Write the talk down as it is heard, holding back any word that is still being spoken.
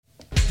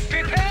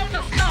Prepare for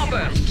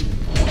starburst!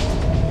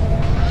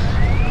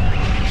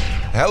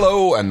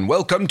 Hello and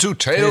welcome to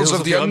Tales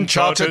of the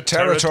Uncharted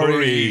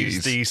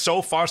Territories. The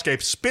So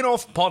Farscape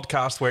spin-off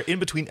podcast where in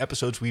between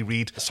episodes we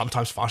read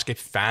sometimes Farscape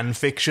fan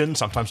fiction,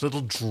 sometimes little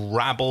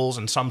drabbles,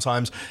 and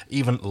sometimes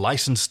even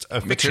licensed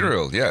fiction.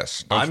 Material,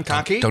 yes. I'm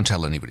Kaki. Don't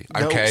tell anybody.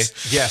 I'm No, Kay.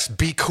 Yes,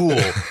 be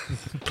cool.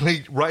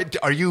 Please, right?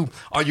 Are you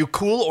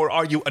cool or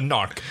are you a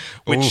narc?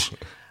 Which, Ooh.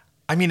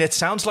 I mean, it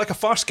sounds like a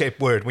Farscape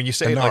word when you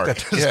say it like that.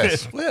 doesn't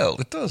Yes, it? well,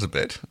 it does a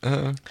bit.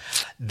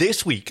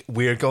 This week,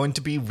 we're going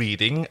to be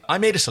reading... I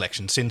made a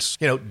selection since,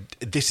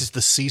 this is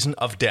the season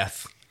of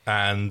death.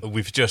 And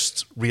we've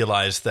just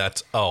realized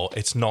that,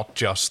 it's not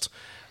just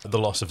the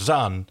loss of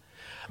Zan.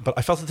 But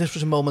I felt that this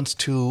was a moment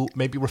to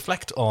maybe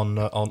reflect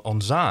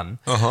on Zan.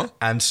 Uh-huh.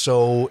 And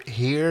so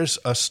here's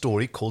a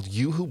story called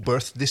You Who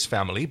Birthed This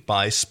Family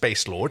by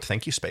Space Lord.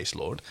 Thank you, Space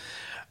Lord.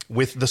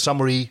 With the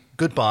summary,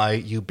 goodbye,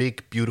 you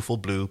big, beautiful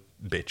blue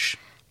bitch.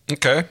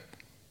 Okay.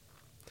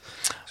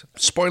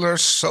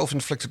 Spoilers,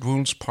 Self-Inflicted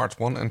Wounds, Part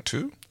 1 and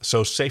 2.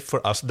 So safe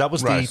for us. That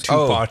was Right. the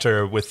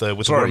two-parter with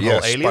the Sorry, wormhole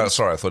yes. aliens.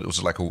 Sorry, I thought it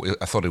was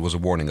I thought it was a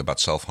warning about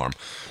self-harm.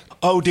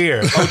 Oh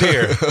dear.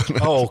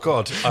 Oh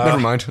God. Never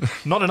mind.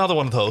 Not another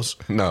one of those.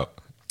 No,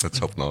 let's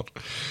hope not.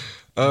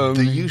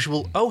 The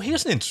usual...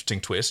 here's an interesting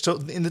twist. So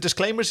in the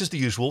disclaimers is the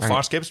usual,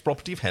 Farscape's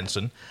property of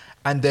Henson,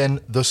 and then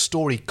the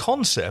story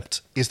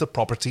concept is the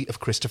property of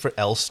Christopher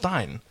L.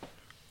 Stein.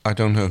 I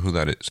don't know who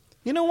that is.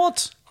 You know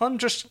what? I'm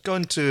just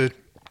going to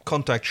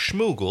contact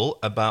Schmoogle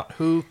about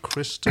who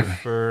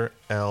Christopher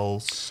L.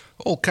 Stein...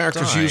 All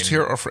characters used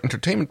here are for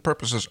entertainment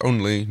purposes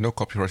only. No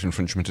copyright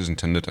infringement is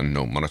intended and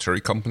no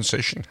monetary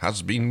compensation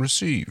has been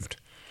received.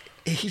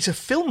 He's a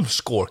film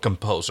score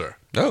composer.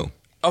 Oh.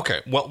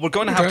 Okay, well, we're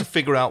going to have to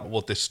figure out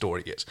what this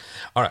story is.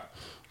 All right.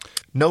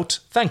 Note,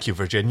 thank you,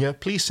 Virginia.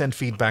 Please send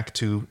feedback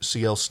to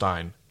C.L.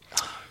 Stein.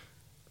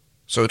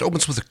 So it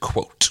opens with a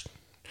quote.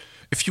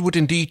 If you would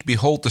indeed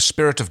behold the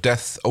spirit of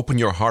death, open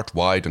your heart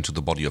wide unto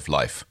the body of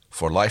life.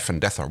 For life and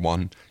death are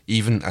one,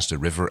 even as the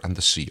river and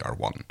the sea are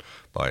one.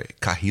 By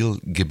Kahlil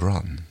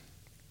Gibran.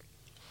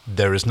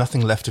 There is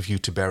nothing left of you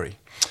to bury.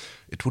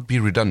 It would be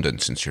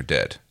redundant since you're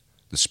dead.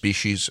 The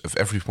species of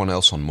everyone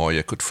else on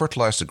Moya could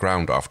fertilize the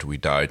ground after we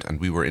died and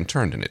we were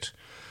interned in it.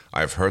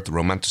 I have heard the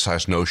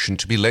romanticized notion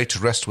to be laid to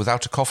rest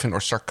without a coffin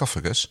or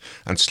sarcophagus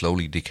and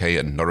slowly decay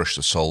and nourish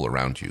the soul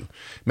around you.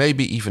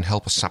 Maybe even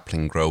help a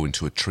sapling grow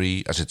into a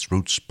tree as its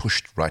roots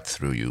pushed right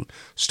through you,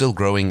 still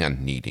growing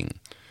and needing.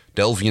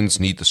 Delvians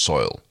need the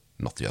soil,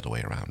 not the other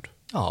way around.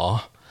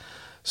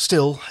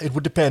 Still, it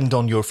would depend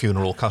on your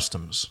funeral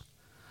customs.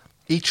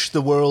 Each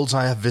the worlds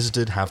I have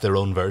visited have their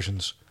own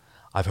versions.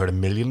 I've heard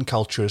 1 million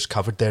cultures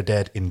covered their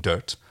dead in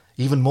dirt,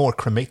 even more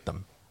cremate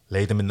them,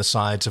 lay them in the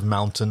sides of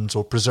mountains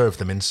or preserve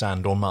them in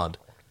sand or mud.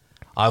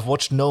 I've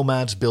watched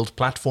nomads build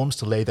platforms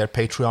to lay their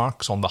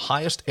patriarchs on the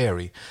highest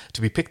eyrie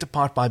to be picked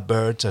apart by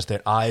birds as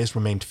their eyes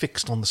remained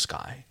fixed on the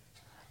sky.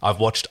 I've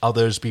watched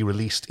others be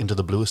released into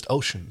the bluest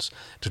oceans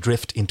to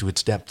drift into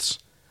its depths.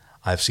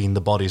 I've seen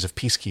the bodies of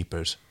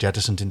peacekeepers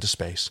jettisoned into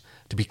space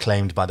to be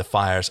claimed by the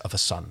fires of a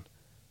sun.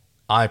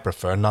 I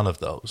prefer none of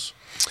those.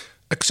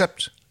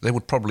 Except they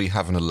would probably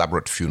have an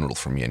elaborate funeral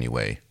for me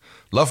anyway.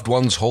 Loved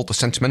ones hold the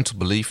sentimental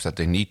belief that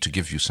they need to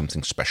give you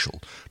something special,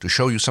 to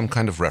show you some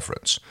kind of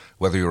reverence,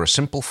 whether you're a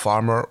simple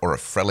farmer or a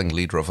frelling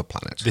leader of a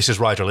planet. This is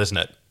Rigel, isn't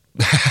it?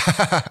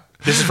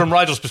 This is from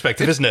Rigel's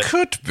perspective, isn't it?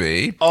 Could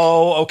be.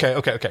 Oh,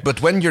 okay.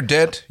 But when you're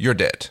dead, you're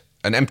dead.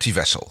 An empty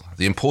vessel.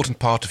 The important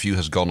part of you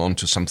has gone on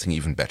to something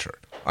even better.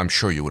 I'm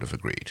sure you would have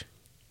agreed.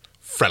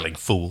 Frelling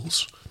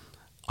fools.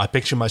 I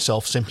picture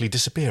myself simply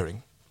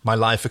disappearing. My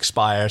life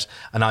expires,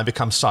 and I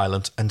become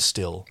silent and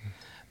still.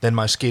 Then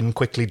my skin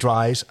quickly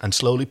dries and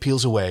slowly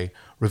peels away,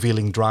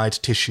 revealing dried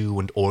tissue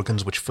and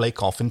organs which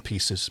flake off in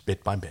pieces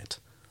bit by bit.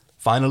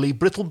 Finally,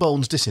 brittle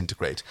bones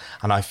disintegrate,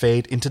 and I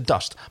fade into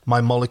dust,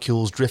 my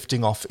molecules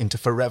drifting off into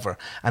forever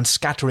and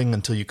scattering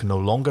until you can no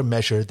longer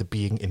measure the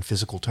being in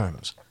physical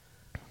terms.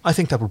 I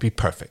think that would be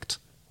perfect,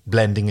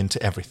 blending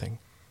into everything.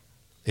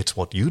 It's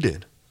what you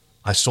did.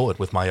 I saw it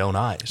with my own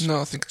eyes.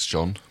 No, I think it's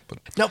John.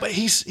 No, but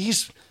he's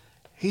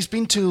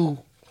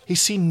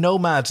seen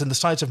nomads in the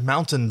sides of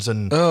mountains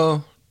and...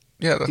 Oh,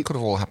 yeah, that could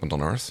have all happened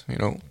on Earth. You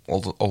know,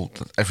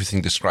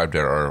 everything described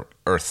there are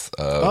Earth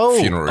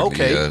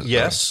funerary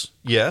yes.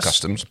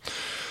 customs.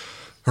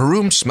 Her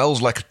room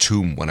smells like a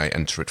tomb when I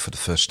enter it for the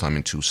first time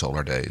in 2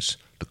 solar days.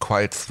 The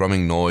quiet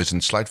thrumming noise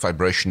and slight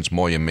vibrations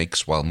Moya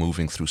makes while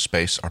moving through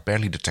space are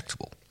barely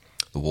detectable.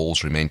 The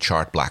walls remain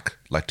charred black,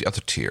 like the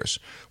other tiers,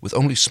 with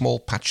only small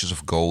patches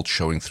of gold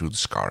showing through the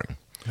scarring.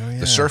 Oh, yeah.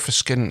 The surface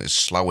skin is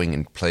sloughing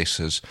in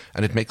places,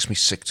 and it makes me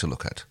sick to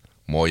look at.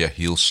 Moya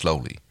heals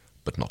slowly,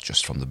 but not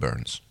just from the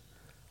burns.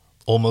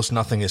 Almost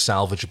nothing is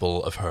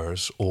salvageable of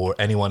hers or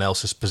anyone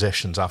else's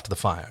possessions after the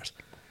fires.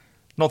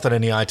 Not that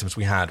any items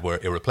we had were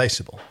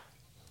irreplaceable.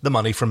 The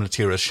money from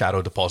Natira's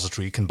shadow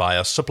depository can buy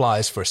us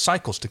supplies for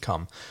cycles to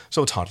come,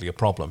 so it's hardly a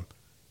problem.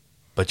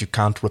 But you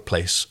can't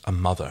replace a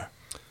mother.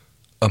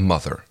 A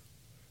mother.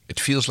 It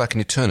feels like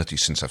an eternity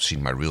since I've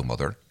seen my real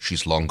mother.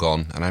 She's long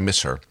gone, and I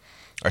miss her.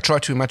 I try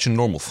to imagine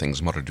normal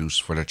things mother does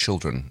for their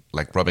children,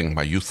 like rubbing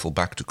my youthful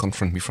back to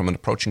confront me from an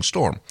approaching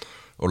storm,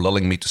 or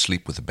lulling me to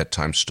sleep with a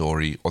bedtime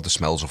story or the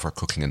smells of her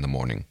cooking in the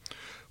morning.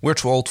 We're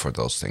too old for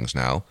those things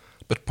now,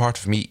 but part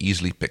of me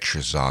easily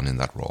pictures Zaan in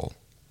that role.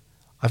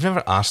 I've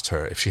never asked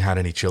her if she had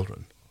any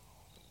children.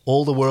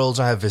 All the worlds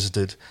I have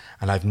visited,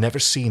 and I've never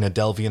seen a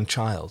Delvian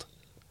child.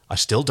 I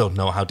still don't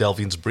know how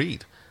Delvians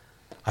breed.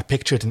 I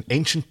pictured an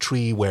ancient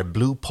tree where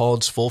blue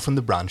pods fall from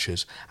the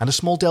branches, and a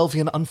small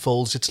Delvian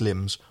unfolds its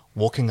limbs,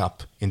 waking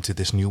up into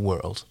this new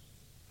world.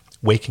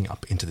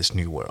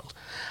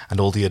 And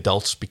all the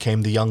adults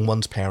became the young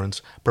ones'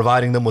 parents,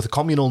 providing them with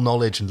communal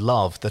knowledge and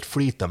love that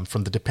freed them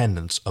from the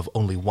dependence of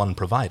only one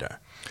provider.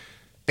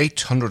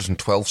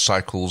 812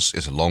 cycles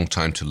is a long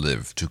time to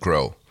live, to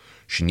grow.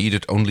 She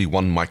needed only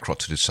one Mycrot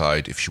to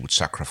decide if she would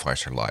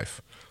sacrifice her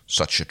life.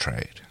 Such a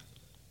trade.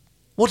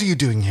 What are you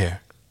doing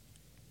here?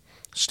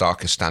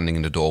 Stark is standing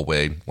in the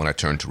doorway when I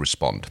turn to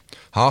respond.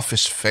 Half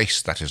his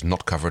face that is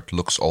not covered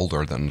looks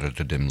older than under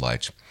the dim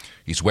light.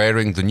 He's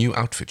wearing the new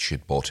outfit she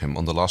had bought him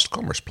on the last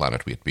commerce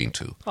planet we had been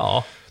to.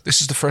 Oh. This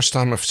is the first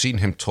time I've seen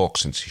him talk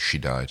since she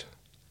died.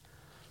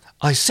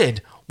 I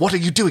said, what are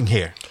you doing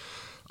here?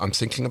 I'm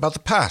thinking about the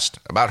past,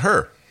 about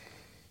her.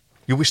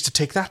 You wish to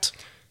take that?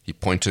 He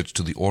pointed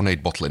to the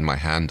ornate bottle in my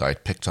hand I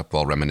had picked up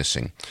while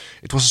reminiscing.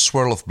 It was a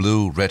swirl of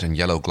blue, red and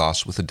yellow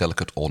glass with a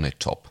delicate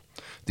ornate top.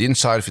 The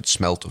inside of it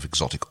smelt of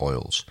exotic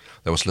oils.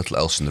 There was little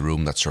else in the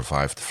room that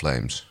survived the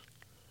flames.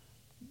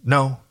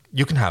 No,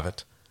 you can have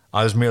it.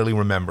 I was merely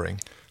remembering.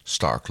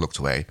 Stark looked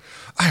away.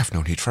 I have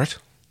no need for it.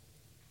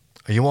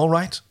 Are you all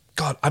right?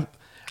 God,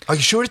 Are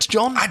you sure it's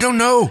John? I don't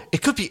know.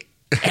 It could be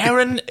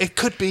Aaron. It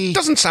could be...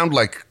 Doesn't sound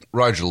like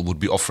Rigel would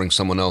be offering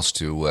someone else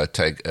to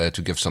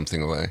give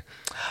something away.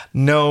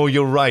 No,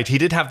 you're right. He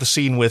did have the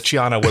scene with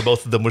Chiana where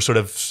both of them were sort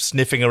of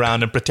sniffing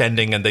around and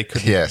pretending and they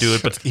couldn't do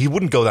it, but he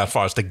wouldn't go that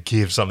far as to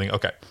give something.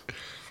 Okay.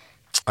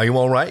 Are you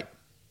all right?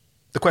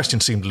 The question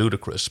seemed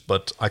ludicrous,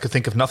 but I could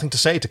think of nothing to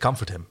say to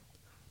comfort him.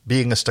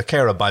 Being a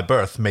Stakera by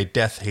birth made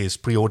death his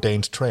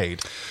preordained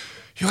trade.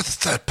 You're the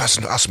third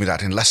person to ask me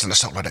that in less than a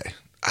solar day,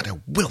 and I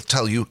will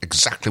tell you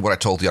exactly what I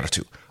told the other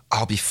two.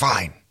 I'll be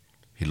fine.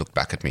 He looked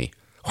back at me.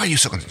 Why are you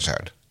so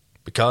concerned?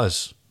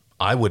 Because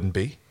I wouldn't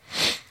be.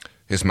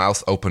 His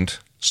mouth opened,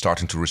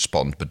 starting to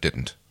respond, but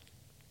didn't.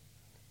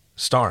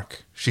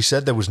 Stark, she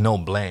said there was no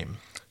blame.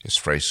 His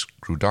face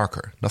grew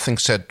darker. Nothing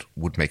said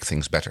would make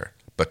things better,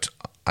 but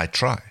I'd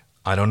try.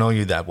 I don't know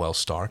you that well,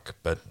 Stark,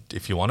 but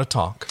if you want to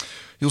talk...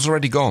 He was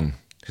already gone.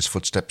 His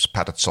footsteps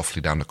padded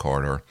softly down the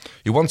corridor.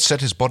 He once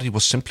said his body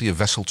was simply a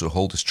vessel to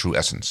hold his true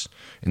essence.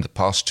 In the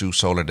past 2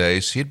 solar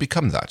days, he had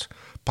become that,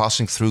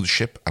 passing through the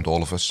ship and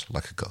all of us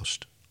like a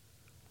ghost.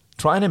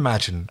 Try and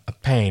imagine a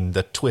pain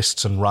that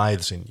twists and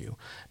writhes in you,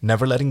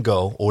 never letting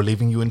go or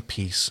leaving you in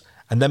peace,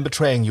 and then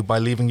betraying you by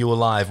leaving you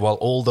alive while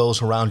all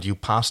those around you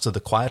pass to the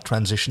quiet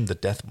transition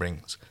that death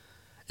brings.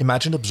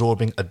 Imagine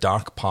absorbing a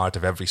dark part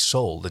of every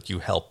soul that you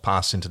help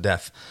pass into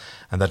death,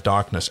 and that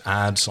darkness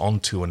adds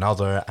onto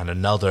another and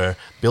another,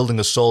 building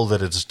a soul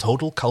that is a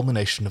total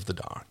culmination of the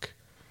dark.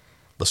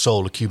 The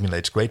soul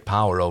accumulates great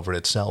power over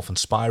itself and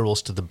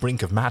spirals to the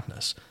brink of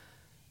madness.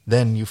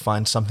 Then you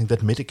find something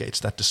that mitigates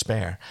that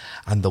despair,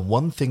 and the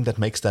one thing that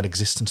makes that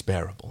existence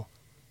bearable.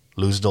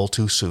 Lose it all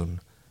too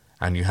soon,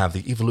 and you have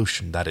the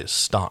evolution that is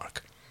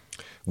Stark.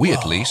 We,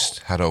 at least,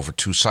 had over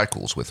 2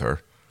 cycles with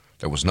her.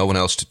 There was no one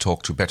else to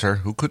talk to better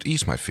who could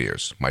ease my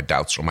fears, my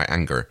doubts or my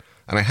anger,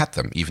 and I had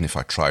them even if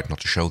I tried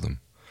not to show them.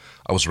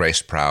 I was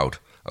raised proud.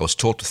 I was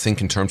taught to think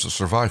in terms of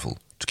survival,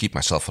 to keep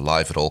myself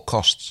alive at all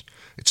costs.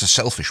 It's a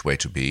selfish way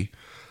to be,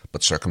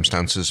 but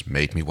circumstances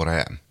made me what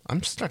I am.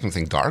 I'm starting to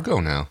think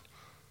Dargo now.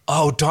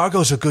 Oh,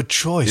 Dargo's a good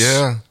choice.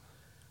 Yeah.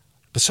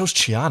 But so's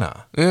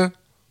Chiana. Yeah.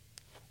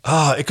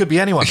 It could be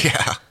anyone.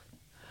 Yeah.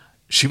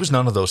 She was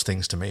none of those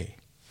things to me.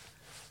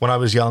 When I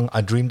was young,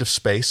 I dreamed of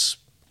space.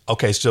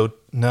 Okay, so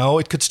no,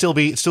 it could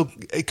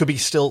be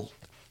still.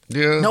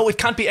 Yeah. No, it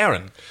can't be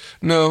Erin.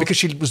 No. Because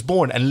she was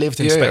born and lived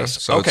in space. Yeah.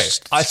 So okay,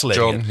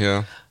 isolating John, it.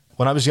 yeah.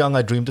 When I was young,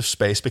 I dreamed of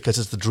space because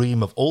it's the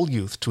dream of all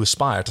youth to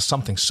aspire to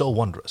something so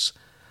wondrous.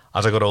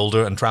 As I got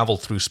older and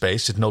traveled through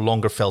space, it no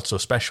longer felt so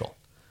special.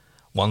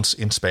 Once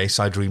in space,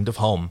 I dreamed of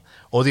home,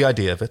 or the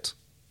idea of it.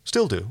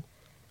 Still do.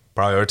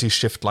 Priorities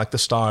shift like the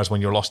stars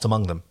when you're lost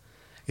among them.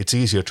 It's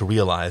easier to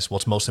realize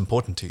what's most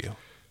important to you.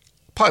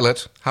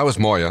 Pilot, how is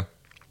Moya?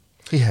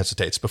 He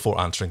hesitates before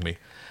answering me.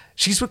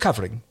 She's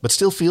recovering, but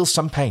still feels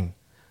some pain.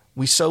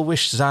 We so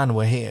wish Zaan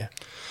were here.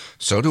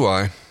 So do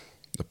I.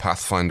 The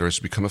Pathfinder has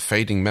become a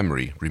fading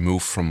memory,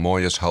 removed from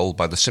Moya's hull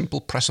by the simple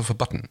press of a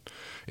button.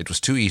 It was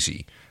too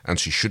easy, and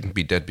she shouldn't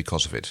be dead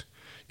because of it.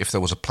 If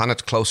there was a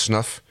planet close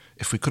enough,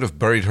 if we could have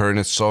buried her in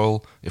its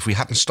soil, if we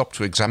hadn't stopped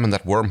to examine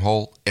that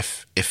wormhole,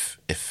 if.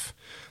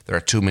 There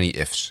are too many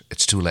ifs.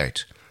 It's too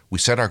late. We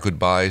said our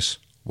goodbyes.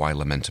 Why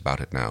lament about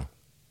it now?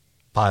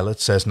 Pilot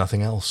says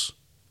nothing else.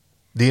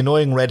 The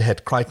annoying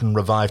redhead Crichton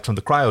revived from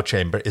the cryo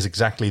chamber is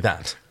exactly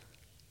that.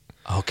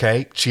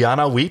 Okay,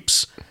 Chiana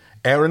weeps.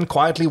 Erin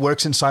quietly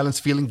works in silence,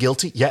 feeling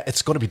guilty. Yeah,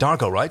 it's going to be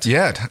Dargo, right?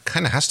 Yeah, it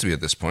kind of has to be at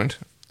this point.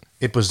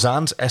 It was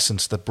Zan's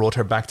essence that brought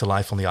her back to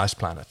life on the ice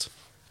planet.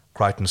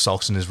 Crichton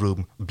sulks in his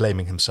room,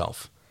 blaming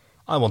himself.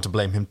 I want to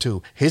blame him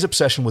too. His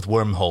obsession with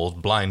wormholes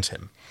blinds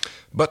him.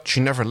 But she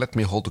never let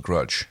me hold a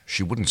grudge.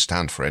 She wouldn't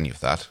stand for any of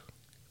that.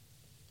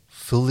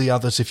 Fool the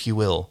others if you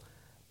will,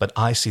 but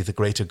I see the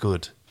greater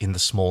good in the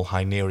small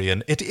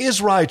Hynerian. It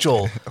is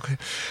Rigel! Okay.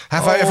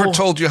 Have I ever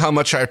told you how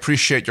much I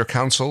appreciate your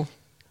counsel?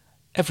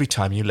 Every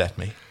time you let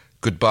me.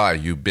 Goodbye,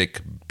 you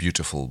big,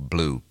 beautiful,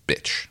 blue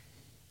bitch.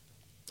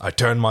 I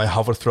turn my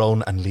hover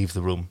throne and leave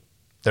the room.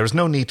 There is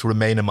no need to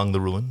remain among the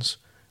ruins.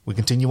 We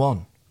continue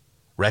on.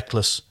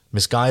 Reckless,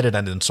 misguided,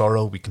 and in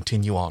sorrow, we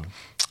continue on.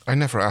 I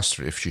never asked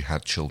her if she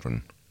had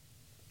children.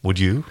 Would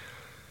you?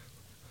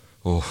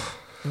 Oh,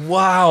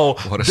 wow.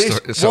 what a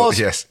story. So,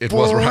 yes, it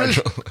was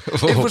Rigel.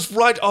 It was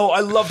right. Oh,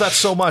 I love that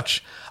so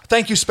much.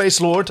 Thank you, Space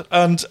Lord,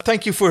 and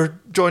thank you for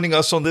joining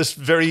us on this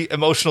very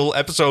emotional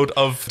episode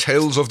of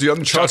Tales of the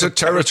Uncharted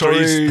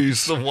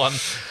Territories. The one.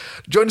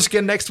 Join us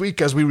again next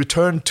week as we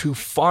return to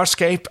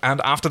Farscape,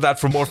 and after that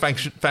for more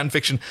fan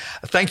fiction.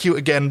 Thank you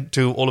again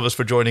to all of us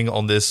for joining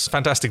on this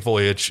fantastic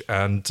voyage,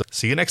 and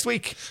see you next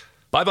week.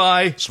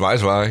 Bye-bye. Zwaai,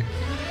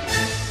 zwaai.